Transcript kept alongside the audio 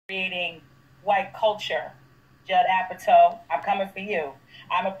creating white culture. Judd Apatow, I'm coming for you.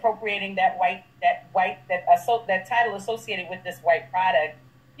 I'm appropriating that title associated with this white product.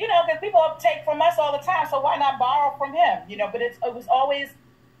 You know, because people take from us all the time, so why not borrow from him? You know, but it was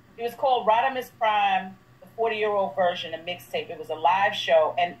called Rodimus Prime, the 40-year-old version, a mixtape. It was a live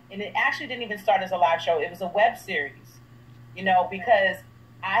show, and it actually didn't even start as a live show. It was a web series, you know, because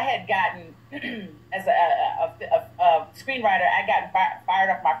I had gotten, as a screenwriter, I got fired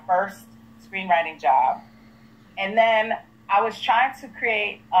off my first screenwriting job. And then I was trying to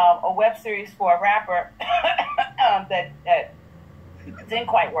create a web series for a rapper that didn't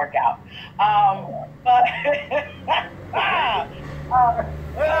quite work out. But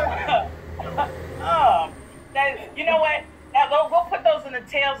you know what? We'll put those in the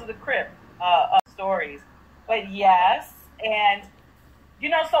Tales of the Crypt stories. But yes, and you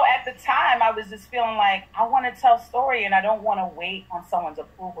know, so at the time I was just feeling like I want to tell a story and I don't want to wait on someone's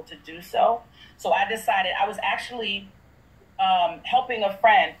approval to do so. So I decided I was actually helping a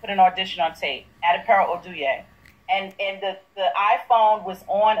friend put an audition on tape at Apparel Oduye. And the iPhone was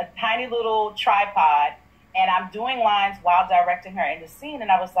on a tiny little tripod, and I'm doing lines while directing her in the scene. And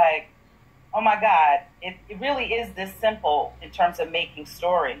I was like, oh my God, it really is this simple in terms of making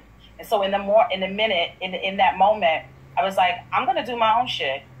story. And so in that moment, I was like, I'm going to do my own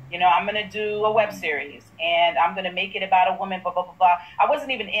shit. You know, I'm going to do a web series, and I'm going to make it about a woman, blah, blah, blah, blah. I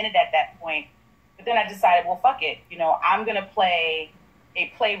wasn't even in it at that point. But then I decided, well, fuck it. You know, I'm going to play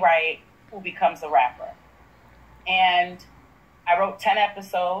a playwright who becomes a rapper. And I wrote 10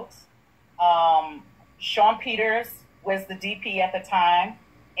 episodes. Sean Peters was the DP at the time.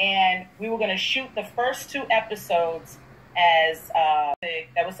 And we were going to shoot the first 2 episodes as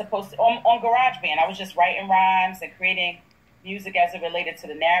that was supposed to on GarageBand. I was just writing rhymes and creating music as it related to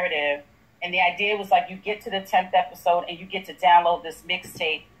the narrative. And the idea was like, you get to the 10th episode and you get to download this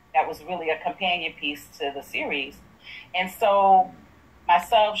mixtape that was really a companion piece to the series. And so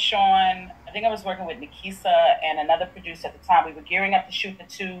myself, Sean, I think I was working with Nikisa and another producer at the time. We were gearing up to shoot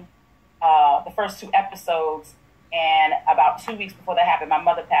the first 2 episodes. And about 2 weeks before that happened, my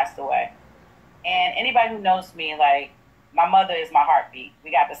mother passed away. And anybody who knows me, like, my mother is my heartbeat.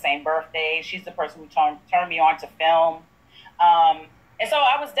 We got the same birthday. She's the person who turned me on to film. And so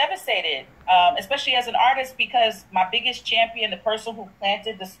I was devastated, especially as an artist, because my biggest champion, the person who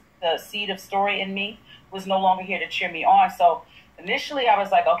planted the seed of story in me, was no longer here to cheer me on. So initially I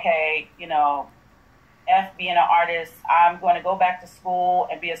was like, okay, you know, F being an artist, I'm going to go back to school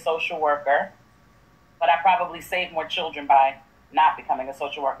and be a social worker. But I probably saved more children by not becoming a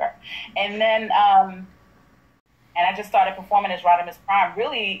social worker. And then, and I just started performing as Rodimus Prime,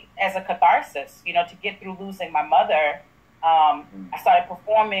 really as a catharsis, you know, to get through losing my mother. I started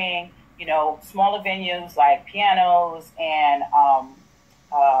performing, you know, smaller venues like Pianos and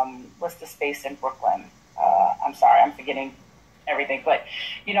what's the space in Brooklyn? I'm sorry, I'm forgetting everything. But,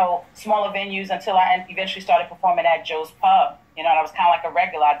 you know, smaller venues until I eventually started performing at Joe's Pub. You know, and I was kind of like a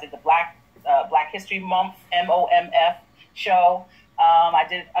regular. I did the Black History Month, MOMF show. I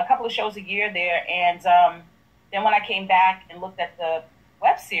did a couple of shows a year there. And then when I came back and looked at the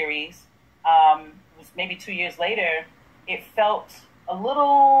web series, it was maybe 2 years later, it felt a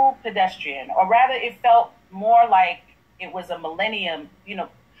little pedestrian, or rather it felt more like it was a millennium, you know,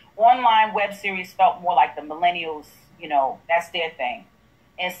 online web series felt more like the millennials, you know, that's their thing.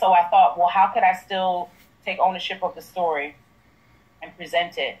 And so I thought, well, how could I still take ownership of the story and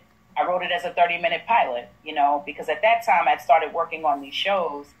present it? I wrote it as a 30-minute pilot, you know, because at that time I'd started working on these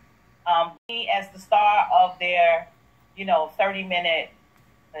shows. Me as the star of their, you know, 30-minute,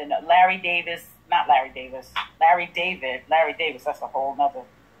 Larry David, that's a whole nother.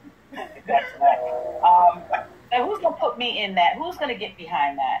 And who's going to put me in that? Who's going to get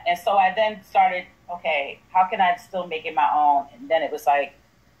behind that? And so I then started, okay, how can I still make it my own? And then it was like,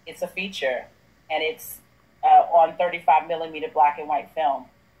 it's a feature, and it's on 35 millimeter black and white film.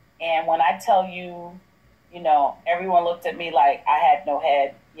 And when I tell you, you know, everyone looked at me like I had no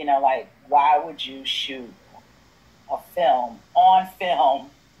head, you know, like, why would you shoot a film on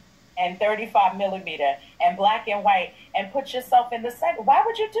film and 35 millimeter and black and white and put yourself in the second? Why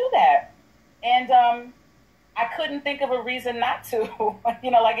would you do that? And I couldn't think of a reason not to.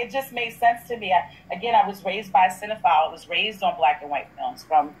 You know, like, it just made sense to me. I was raised by a cinephile. I was raised on black and white films,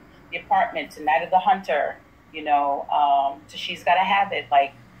 from The Apartment to Night of the Hunter, you know, to She's Gotta Have It.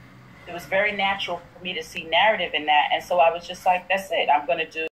 Like, it was very natural for me to see narrative in that. And so I was just like, that's it. I'm going to do